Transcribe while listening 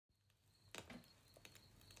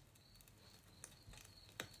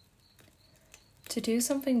To do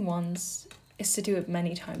something once is to do it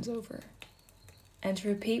many times over, and to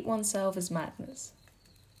repeat oneself is madness.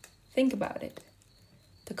 Think about it.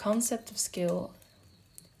 The concept of skill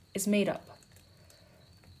is made up.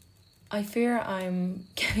 I fear I'm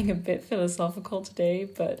getting a bit philosophical today,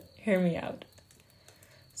 but hear me out.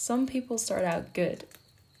 Some people start out good,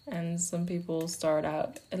 and some people start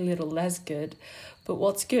out a little less good, but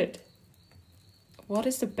what's good? What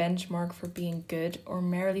is the benchmark for being good or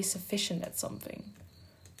merely sufficient at something?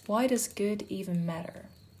 Why does good even matter?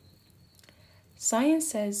 Science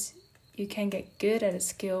says you can get good at a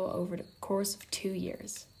skill over the course of 2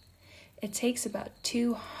 years. It takes about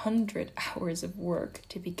 200 hours of work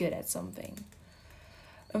to be good at something.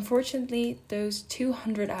 Unfortunately, those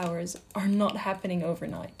 200 hours are not happening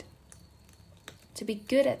overnight. To be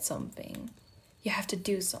good at something, you have to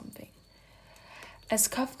do something. As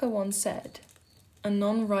Kafka once said, a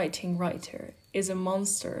non-writing writer is a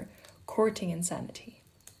monster courting insanity.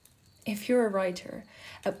 If you're a writer,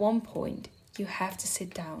 at one point you have to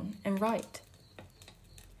sit down and write.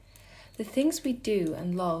 The things we do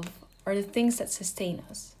and love are the things that sustain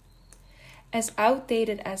us. As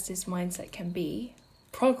outdated as this mindset can be,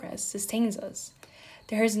 progress sustains us.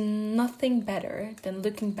 There is nothing better than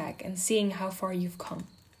looking back and seeing how far you've come.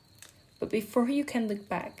 But before you can look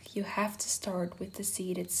back, you have to start with the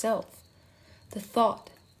seed itself, the thought,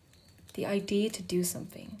 the idea to do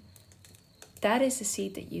something. That is the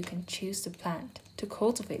seed that you can choose to plant, to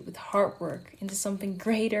cultivate with hard work into something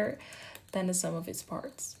greater than the sum of its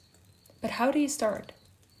parts. But how do you start?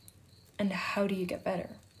 And how do you get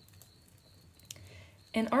better?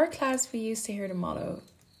 In our class, we used to hear the motto,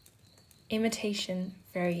 imitation,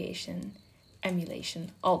 variation,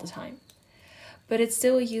 emulation, all the time. But it's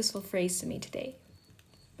still a useful phrase to me today.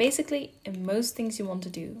 Basically, in most things you want to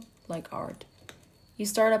do, like art, you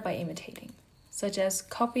start out by imitating, such as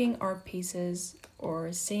copying art pieces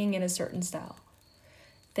or singing in a certain style.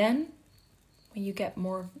 Then, when you get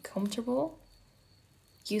more comfortable,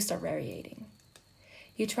 you start variating.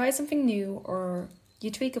 You try something new or you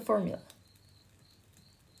tweak a formula.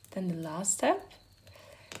 Then the last step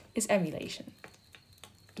is emulation.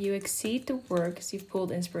 You exceed the works you've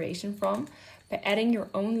pulled inspiration from by adding your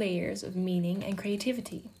own layers of meaning and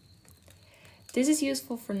creativity. This is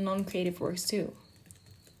useful for non-creative works too.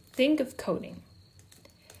 Think of coding.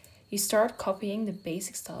 You start copying the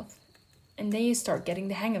basic stuff and then you start getting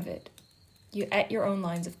the hang of it. You add your own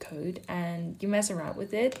lines of code and you mess around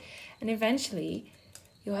with it, and eventually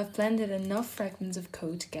you'll have blended enough fragments of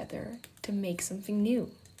code together to make something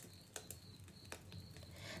new.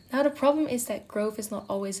 Now the problem is that growth is not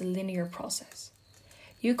always a linear process.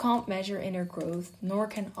 You can't measure inner growth, nor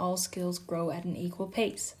can all skills grow at an equal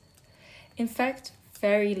pace. In fact,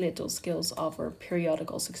 very little skills offer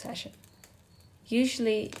periodical succession.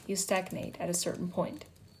 Usually you stagnate at a certain point.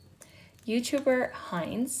 YouTuber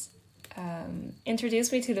Heinz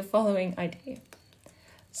introduced me to the following idea.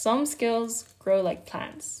 Some skills grow like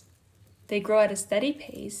plants. They grow at a steady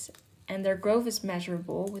pace and their growth is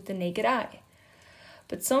measurable with the naked eye.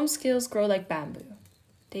 But some skills grow like bamboo.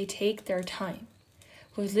 They take their time,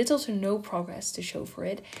 with little to no progress to show for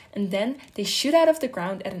it, and then they shoot out of the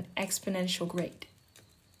ground at an exponential rate.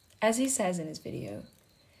 As he says in his video,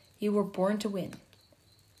 you were born to win.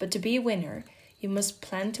 But to be a winner, you must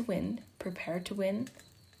plan to win, prepare to win,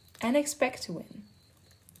 and expect to win.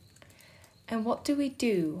 And what do we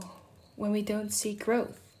do when we don't see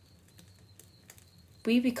growth?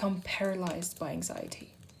 We become paralyzed by anxiety.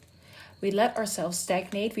 We let ourselves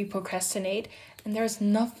stagnate, we procrastinate, and there's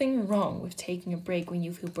nothing wrong with taking a break when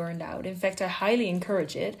you feel burned out. In fact, I highly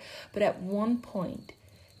encourage it, but at one point,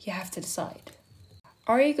 you have to decide.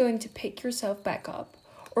 Are you going to pick yourself back up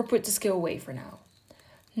or put the skill away for now?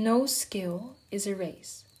 No skill is a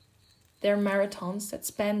race. There are marathons that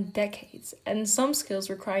span decades, and some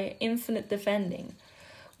skills require infinite defending.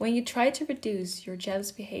 When you try to reduce your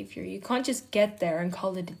jealous behavior, you can't just get there and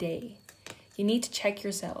call it a day. You need to check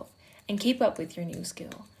yourself and keep up with your new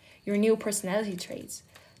skill, your new personality traits,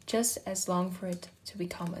 just as long for it to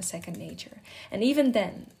become a second nature. And even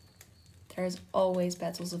then, there's always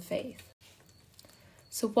battles of faith.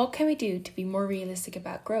 So what can we do to be more realistic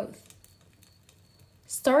about growth?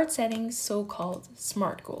 Start setting so-called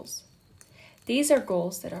SMART goals. These are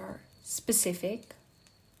goals that are specific,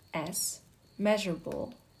 S,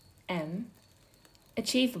 measurable, M,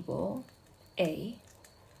 achievable, A,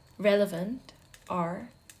 relevant, R,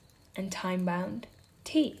 and time-bound,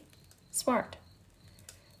 T, SMART.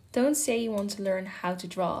 Don't say you want to learn how to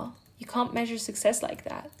draw. You can't measure success like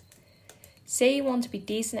that. Say you want to be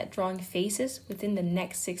decent at drawing faces within the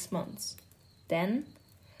next 6 months. Then,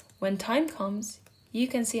 when time comes, You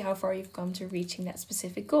can see how far you've come to reaching that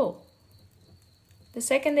specific goal. The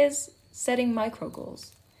second is setting micro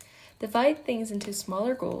goals. Divide things into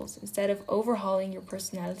smaller goals instead of overhauling your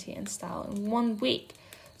personality and style in 1 week.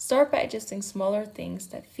 Start by adjusting smaller things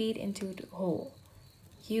that feed into the whole.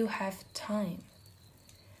 You have time.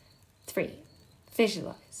 3.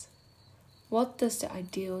 Visualize. What does the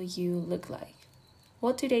ideal you look like?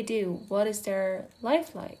 What do they do? What is their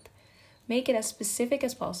life like? Make it as specific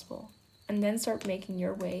as possible, and then start making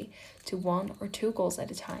your way to 1 or 2 goals at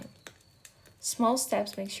a time. Small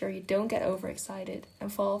steps make sure you don't get overexcited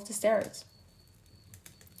and fall off the stairs.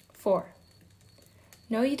 4.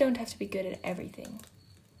 Know you don't have to be good at everything.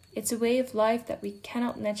 It's a way of life that we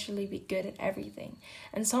cannot naturally be good at everything,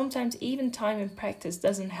 and sometimes even time and practice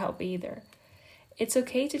doesn't help either. It's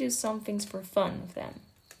okay to do some things for fun with them.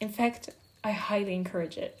 In fact, I highly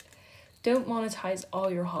encourage it. Don't monetize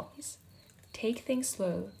all your hobbies. Take things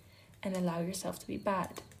slow and allow yourself to be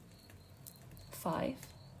bad. 5.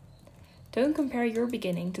 Don't compare your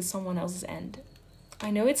beginning to someone else's end.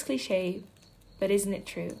 I know it's cliche, but isn't it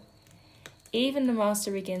true? Even the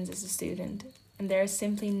master begins as a student, and there is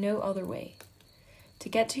simply no other way. To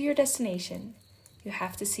get to your destination, you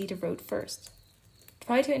have to see the road first.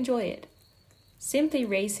 Try to enjoy it. Simply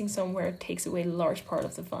racing somewhere takes away a large part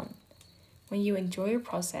of the fun. When you enjoy your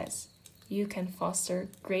process, you can foster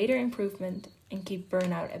greater improvement and keep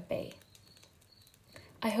burnout at bay.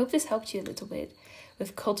 I hope this helped you a little bit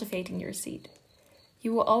with cultivating your seed.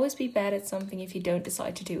 You will always be bad at something if you don't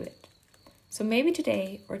decide to do it. So maybe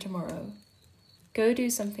today or tomorrow, go do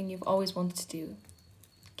something you've always wanted to do.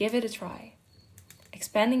 Give it a try.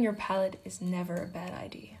 Expanding your palette is never a bad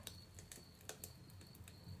idea.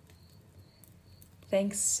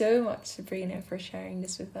 Thanks so much, Sabrina, for sharing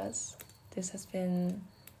this with us. This has been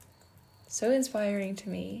so inspiring to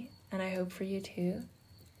me, and I hope for you too.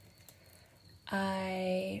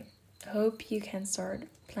 I hope you can start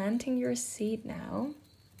planting your seed now.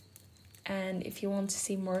 And if you want to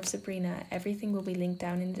see more of Sabrina, everything will be linked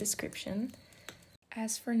down in the description.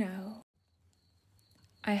 As for now,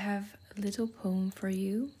 I have a little poem for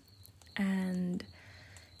you, and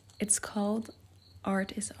it's called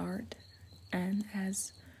Art is Art. And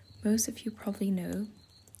as most of you probably know,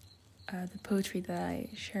 the poetry that I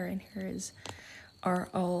share in here are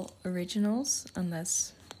all originals,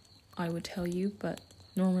 unless I would tell you, but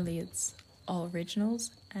normally it's all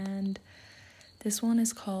originals. And this one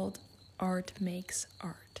is called Art Makes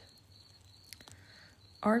Art.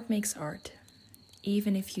 Art makes art.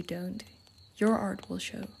 Even if you don't, your art will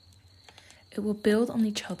show. It will build on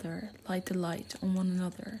each other, light the light on one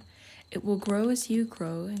another. It will grow as you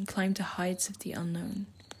grow and climb to heights of the unknown.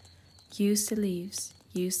 Use the leaves,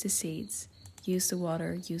 use the seeds, use the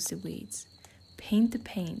water, use the weeds. Paint the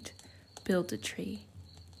paint, build the tree.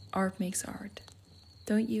 Art makes art.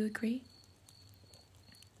 Don't you agree?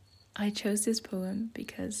 I chose this poem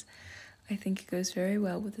because I think it goes very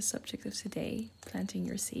well with the subject of today, planting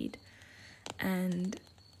your seed. And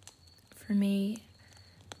for me,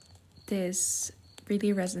 this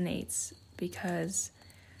really resonates because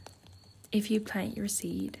if you plant your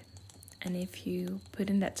seed and if you put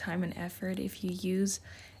in that time and effort, if you use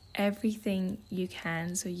everything you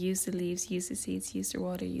can, so use the leaves, use the seeds, use the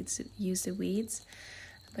water, use the weeds.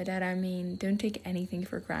 By that I mean, don't take anything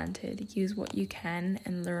for granted. Use what you can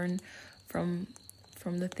and learn from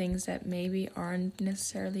the things that maybe aren't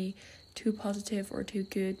necessarily too positive or too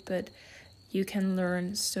good, but you can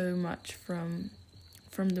learn so much from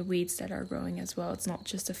the weeds that are growing as well. It's not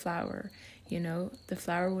just a flower, the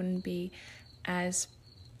flower wouldn't be as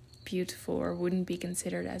beautiful or wouldn't be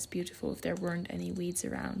considered as beautiful if there weren't any weeds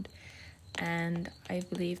around. And I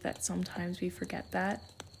believe that sometimes we forget that.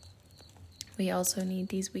 We also need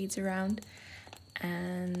these weeds around,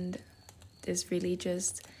 and this really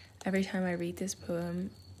just, every time I read this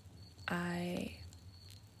poem, I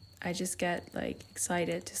just get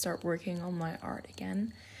excited to start working on my art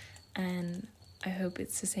again, and I hope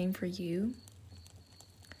it's the same for you.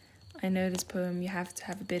 I know this poem, you have to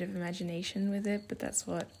have a bit of imagination with it, but that's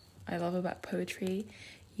what I love about poetry.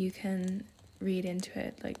 You can read into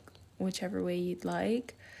it whichever way you'd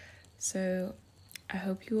like. So I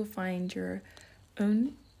hope you will find your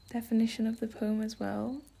own definition of the poem as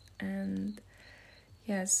well. And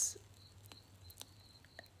yes,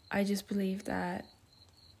 I just believe that,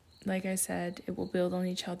 like I said, it will build on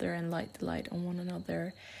each other and light the light on one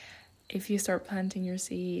another. If you start planting your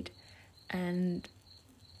seed and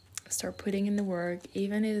start putting in the work,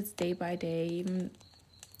 even if it's day by day, even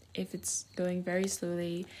if it's going very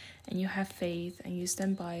slowly, and you have faith and you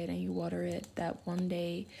stand by it and you water it, that one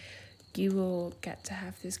day you will get to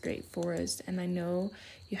have this great forest. And I know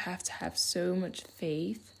you have to have so much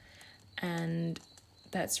faith, and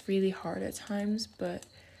that's really hard at times, but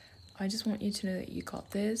I just want you to know that you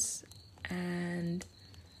got this. And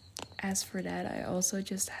as for that, I also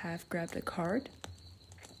just have grabbed a card,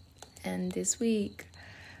 and this week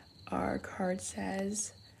our card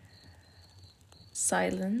says,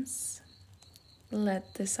 silence.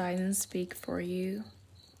 Let the silence speak for you.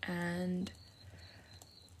 And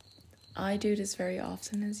I do this very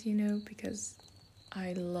often, as you know, because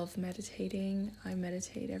I love meditating. I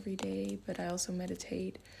meditate every day, but I also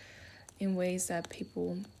meditate in ways that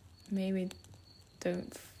people maybe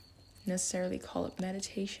don't necessarily call it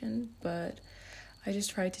meditation, but I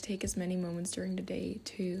just try to take as many moments during the day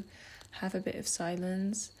to have a bit of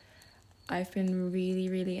silence. I've been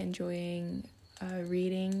really enjoying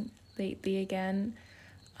reading lately again.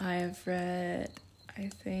 I've read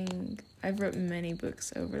many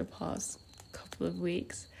books over the past couple of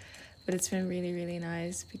weeks, but it's been really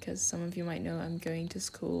nice because some of you might know I'm going to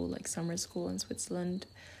school, like summer school in Switzerland,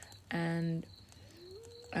 and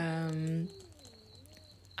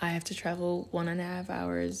I have to travel 1.5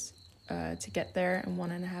 hours to get there and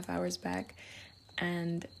 1.5 hours back,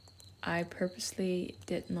 and I purposely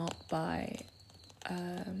did not buy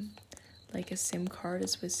like a SIM card, a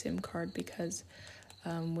Swiss SIM card, because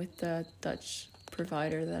with the Dutch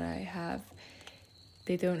provider that I have,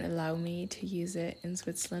 they don't allow me to use it in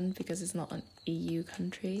Switzerland because it's not an EU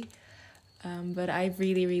country. But I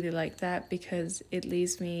really like that because it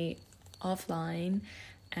leaves me offline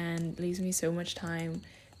and leaves me so much time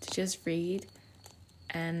to just read.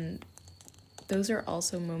 And those are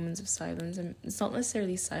also moments of silence, and it's not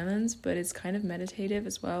necessarily silence, but it's kind of meditative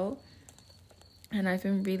as well. And I've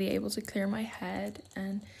been really able to clear my head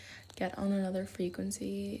and get on another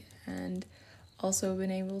frequency, and also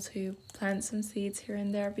been able to plant some seeds here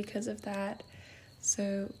and there because of that.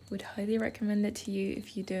 So would highly recommend it to you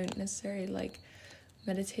if you don't necessarily like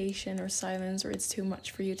meditation or silence, or it's too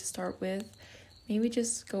much for you to start with. Maybe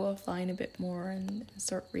just go offline a bit more and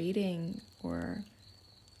start reading, or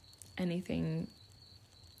anything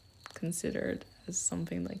considered as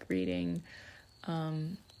something like reading.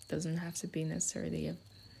 Doesn't have to be necessarily a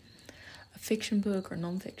fiction book or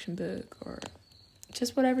non-fiction book, or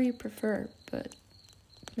just whatever you prefer, but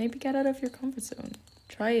maybe get out of your comfort zone.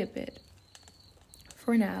 Try a bit.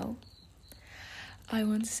 For now, I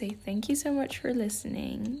want to say thank you so much for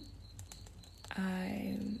listening.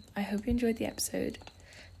 I hope you enjoyed the episode.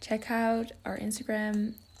 Check out our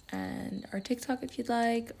Instagram and our TikTok if you'd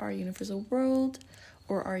like, our Universal World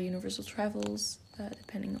or our Universal Travels,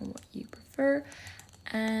 depending on what you prefer.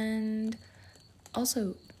 And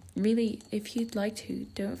also, really, if you'd like to,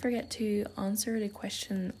 don't forget to answer the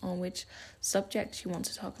question on which subjects you want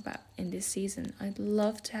to talk about in this season. I'd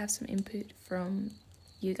love to have some input from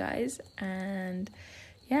you guys, and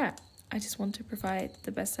yeah, I just want to provide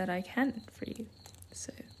the best that I can for you.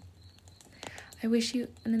 So I wish you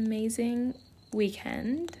an amazing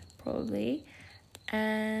weekend, probably,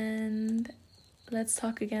 and let's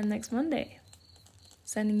talk again next Monday.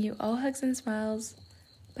 Sending you all hugs and smiles.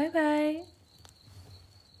 Bye bye.